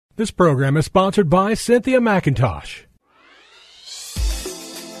This program is sponsored by Cynthia McIntosh.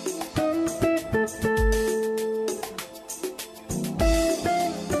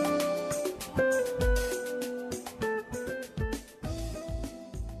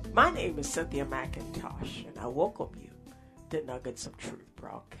 My name is Cynthia McIntosh, and I welcome you to Nuggets of Truth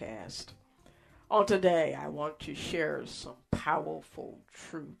broadcast. On today, I want to share some powerful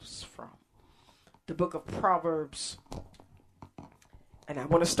truths from the book of Proverbs. And I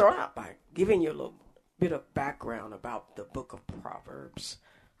want to start out by giving you a little bit of background about the book of Proverbs.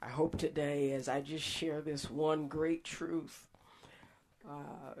 I hope today, as I just share this one great truth,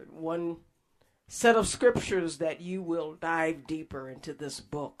 one set of scriptures, that you will dive deeper into this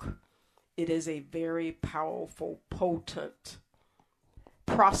book. It is a very powerful, potent,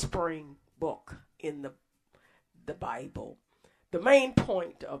 prospering book in the Bible. The main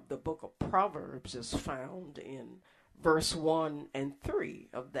point of the book of Proverbs is found in verse 1 and 3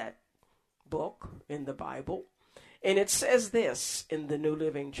 of that book in the Bible. And it says this in the New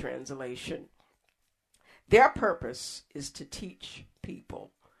Living Translation: their purpose is to teach people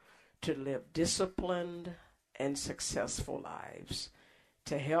to live disciplined and successful lives,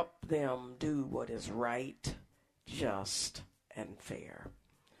 to help them do what is right, just, and fair.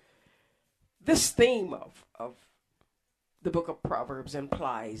 This theme of the book of Proverbs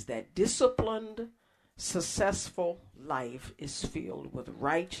implies that disciplined, successful life is filled with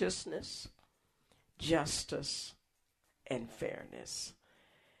righteousness, justice, and fairness,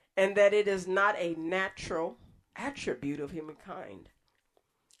 and that it is not a natural attribute of humankind.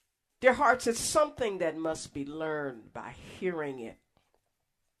 Dear hearts, it's something that must be learned by hearing it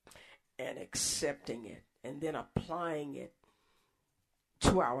and accepting it and then applying it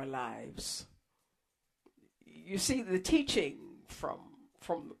to our lives. You see, the teaching from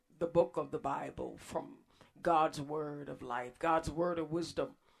the book of the Bible, from God's word of life, God's word of wisdom,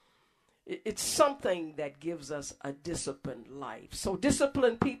 it's something that gives us a disciplined life. So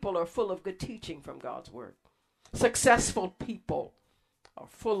disciplined people are full of good teaching from God's word. Successful people are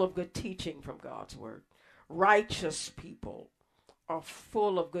full of good teaching from God's word. Righteous people are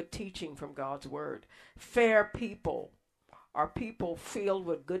full of good teaching from God's word. Fair people are people filled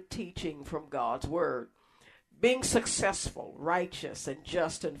with good teaching from God's word. Being successful, righteous, and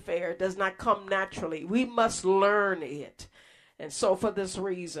just and fair does not come naturally. We must learn it. And so for this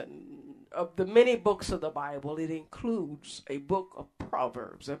reason, of the many books of the Bible, it includes a book of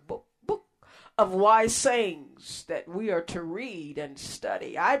Proverbs, a book of wise sayings that we are to read and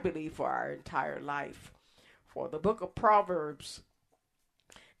study, I believe, for our entire life. For the book of Proverbs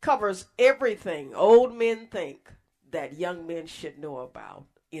covers everything old men think that young men should know about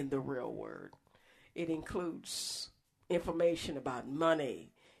in the real word. It includes information about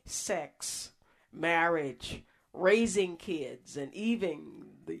money, sex, marriage, raising kids, and even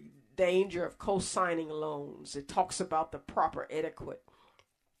the danger of co-signing loans. It talks about the proper etiquette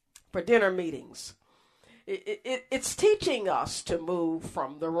for dinner meetings. It's teaching us to move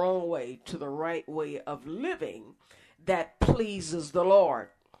from the wrong way to the right way of living that pleases the Lord.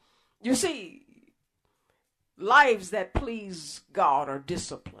 You see, lives that please God are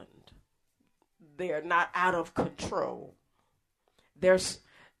disciplined. They are not out of control. There's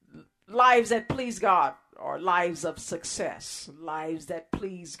lives that please God are lives of success. Lives that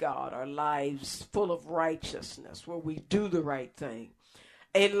please God are lives full of righteousness, where we do the right thing.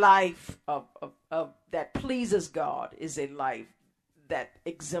 A life of that pleases God is a life that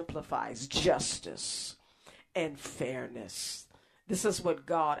exemplifies justice and fairness. This is what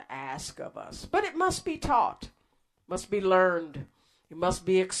God asks of us. But it must be taught, must be learned, it must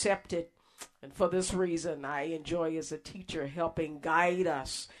be accepted. And for this reason, I enjoy as a teacher helping guide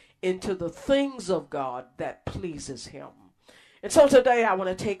us into the things of God that pleases him. And so today I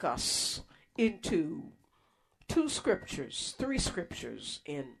want to take us into three scriptures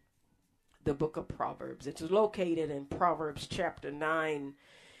in the book of Proverbs. It's located in Proverbs chapter 9,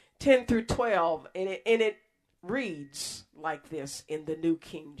 10 through 12, and it reads like this in the New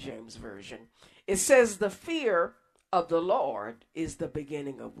King James Version. It says, "The fear of the Lord is the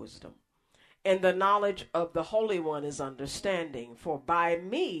beginning of wisdom, and the knowledge of the Holy One is understanding. For by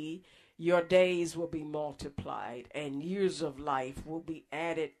me your days will be multiplied, and years of life will be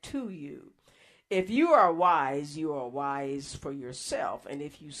added to you. If you are wise for yourself, and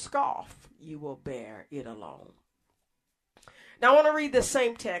if you scoff, you will bear it alone." Now I want to read the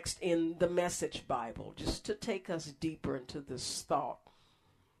same text in the Message Bible, just to take us deeper into this thought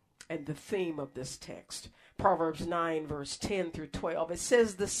and the theme of this text. Proverbs 9, verse 10 through 12. It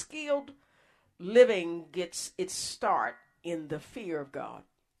says, "The skilled living gets its start in the fear of God,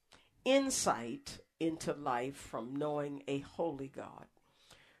 insight into life from knowing a holy God.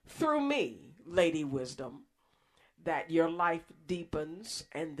 through me, Lady Wisdom, that your life deepens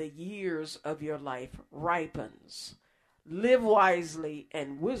and the years of your life ripens. Live wisely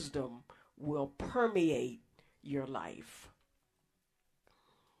and wisdom will permeate your life.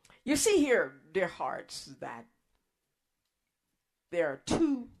 You see here, dear hearts, that there are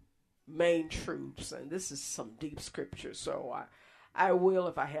two main truths, and this is some deep scripture, so I will,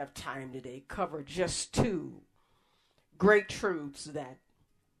 if I have time today, cover just two great truths that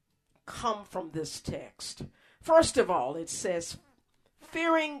come from this text. First of all, it says,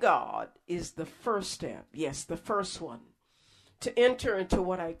 fearing God is the first step, yes, the first one, to enter into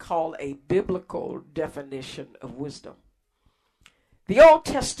what I call a biblical definition of wisdom. The Old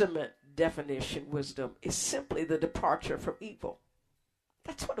Testament definition, wisdom, is simply the departure from evil.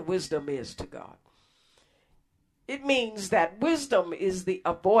 That's what wisdom is to God. It means that wisdom is the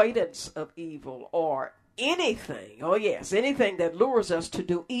avoidance of evil or anything, anything that lures us to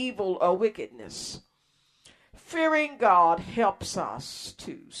do evil or wickedness. Fearing God helps us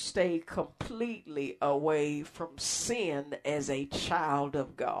to stay completely away from sin as a child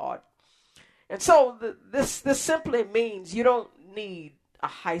of God. And so this simply means you don't need a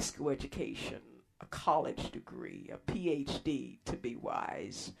high school education, a college degree, a PhD to be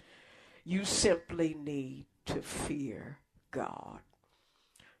wise. You simply need to fear God.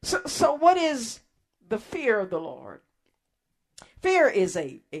 So what is the fear of the Lord? Fear is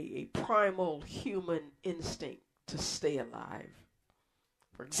a primal human instinct to stay alive.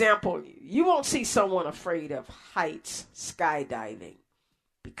 For example, you won't see someone afraid of heights skydiving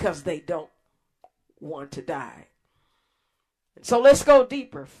because they don't want to die. And so let's go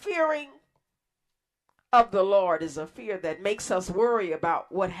deeper. Fearing of the Lord is a fear that makes us worry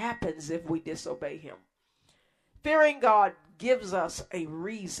about what happens if we disobey him. Fearing God gives us a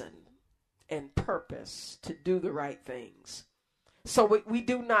reason and purpose to do the right things, so we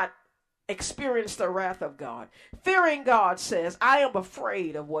do not experience the wrath of God. Fearing God says, I am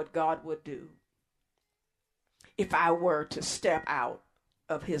afraid of what God would do if I were to step out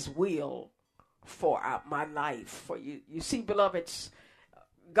of his will for my life. For you see, beloveds,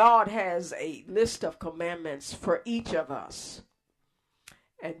 God has a list of commandments for each of us.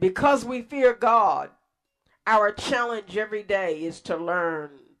 And because we fear God, our challenge every day is to learn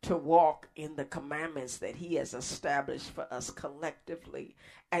to walk in the commandments that he has established for us collectively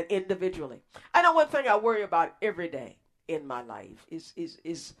and individually. I know one thing I worry about every day in my life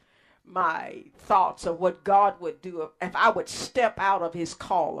is my thoughts of what God would do if I would step out of his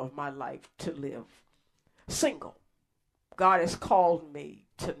call of my life to live single. God has called me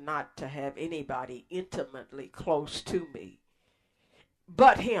to not to have anybody intimately close to me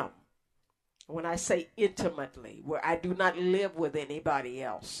but him. When I say intimately, where I do not live with anybody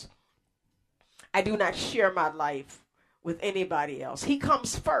else, I do not share my life with anybody else. He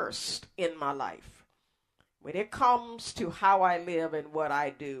comes first in my life. When it comes to how I live and what I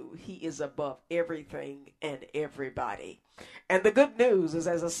do, he is above everything and everybody. And the good news is,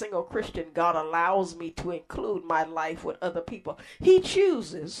 as a single Christian, God allows me to include my life with other people. He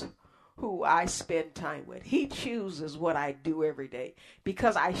chooses who I spend time with. He chooses what I do every day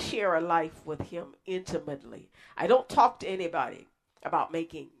because I share a life with him intimately. I don't talk to anybody about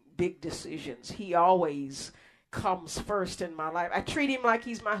making big decisions. He always comes first in my life. I treat him like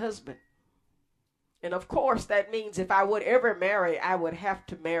he's my husband. And of course, that means if I would ever marry, I would have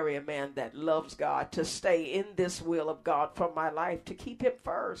to marry a man that loves God, to stay in this will of God for my life, to keep him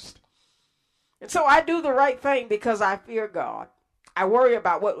first. And so I do the right thing because I fear God. I worry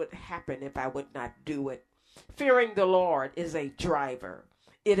about what would happen if I would not do it. Fearing the Lord is a driver.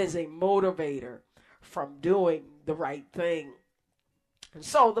 It is a motivator from doing the right thing. And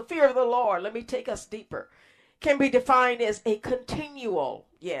so the fear of the Lord, let me take us deeper, can be defined as a continual,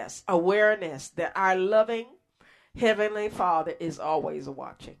 awareness that our loving Heavenly Father is always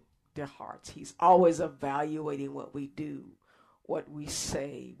watching their hearts. He's always evaluating what we do, what we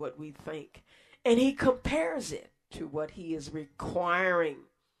say, what we think. And he compares it to what he is requiring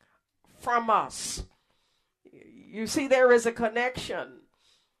from us. You see, there is a connection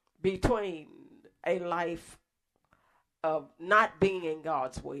between a life of not being in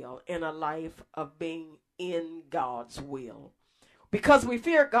God's will and a life of being in God's will. Because we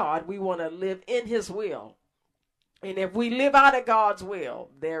fear God, we want to live in his will. And if we live out of God's will,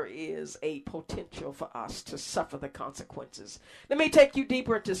 there is a potential for us to suffer the consequences. Let me take you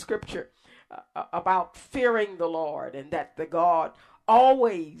deeper into scripture about fearing the Lord, and that the God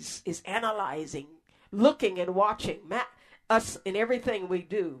always is analyzing, looking and watching us in everything we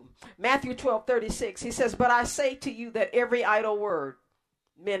do. Matthew 12:36, he says, but I say to you that every idle word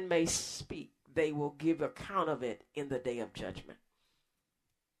men may speak, they will give account of it in the day of judgment.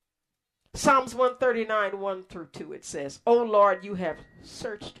 Psalms 139, 1 through 2, it says, O Lord, you have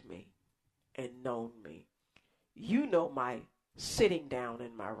searched me and known me. You know my sitting down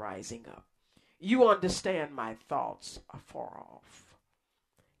and my rising up. You understand my thoughts afar off.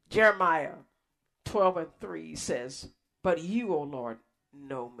 Jeremiah 12 and 3 says, but you, O Lord,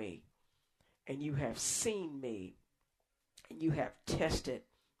 know me, and you have seen me, and you have tested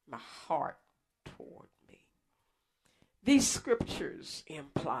my heart toward me. These scriptures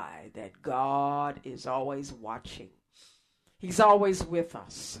imply that God is always watching. He's always with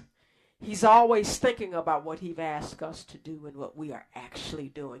us. He's always thinking about what He's asked us to do and what we are actually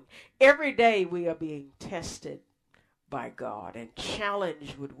doing. Every day we are being tested by God and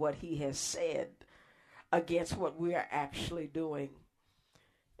challenged with what He has said against what we are actually doing.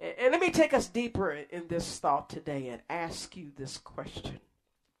 And let me take us deeper in this thought today and ask you this question.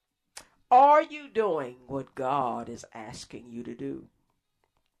 Are you doing what God is asking you to do?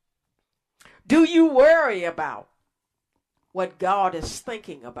 Do you worry about what God is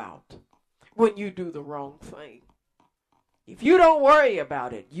thinking about when you do the wrong thing? If you don't worry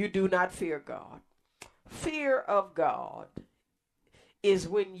about it, you do not fear God. Fear of God is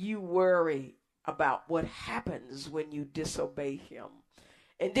when you worry about what happens when you disobey Him.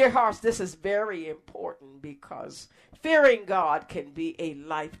 And dear hearts, this is very important because fearing God can be a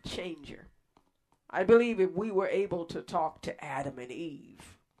life changer. I believe if we were able to talk to Adam and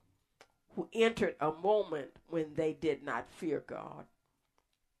Eve, who entered a moment when they did not fear God,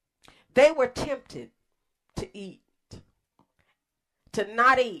 they were tempted to eat, to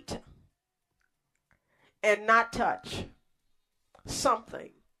not eat, and not touch something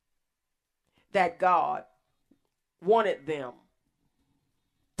that God wanted them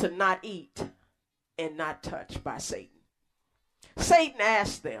to not eat and not touch by Satan. Satan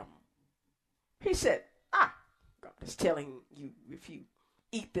asked them, he said, God is telling you if you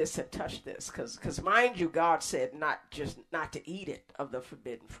eat this and touch this, because mind you, God said not to eat it of the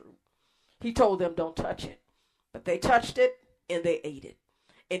forbidden fruit. He told them don't touch it, but they touched it and they ate it,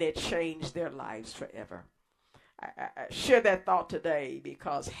 and it changed their lives forever. I share that thought today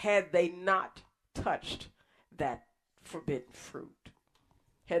because had they not touched that forbidden fruit,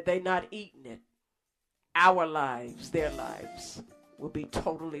 had they not eaten it, our lives, their lives, would be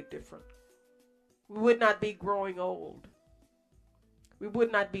totally different. We would not be growing old. We would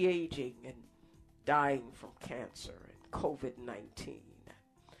not be aging and dying from cancer and COVID-19.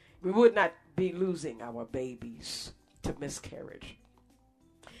 We would not be losing our babies to miscarriage.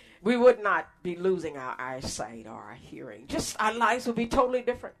 We would not be losing our eyesight or our hearing. Just our lives would be totally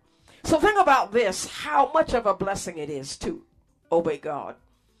different. So think about this, how much of a blessing it is to obey God.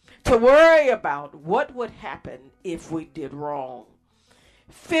 To worry about what would happen if we did wrong.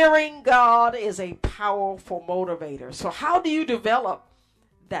 Fearing God is a powerful motivator. So how do you develop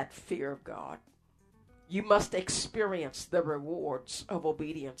that fear of God? You must experience the rewards of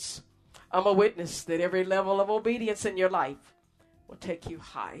obedience. I'm a witness that every level of obedience in your life will take you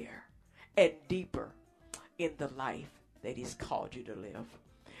higher and deeper in the life that He's called you to live.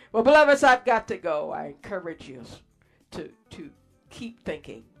 Well, beloveds, I've got to go. I encourage you to keep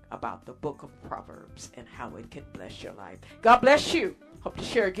thinking about the book of Proverbs and how it can bless your life. God bless you. Hope to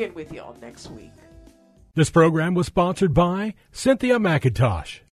share again with you all next week. This program was sponsored by Cynthia McIntosh.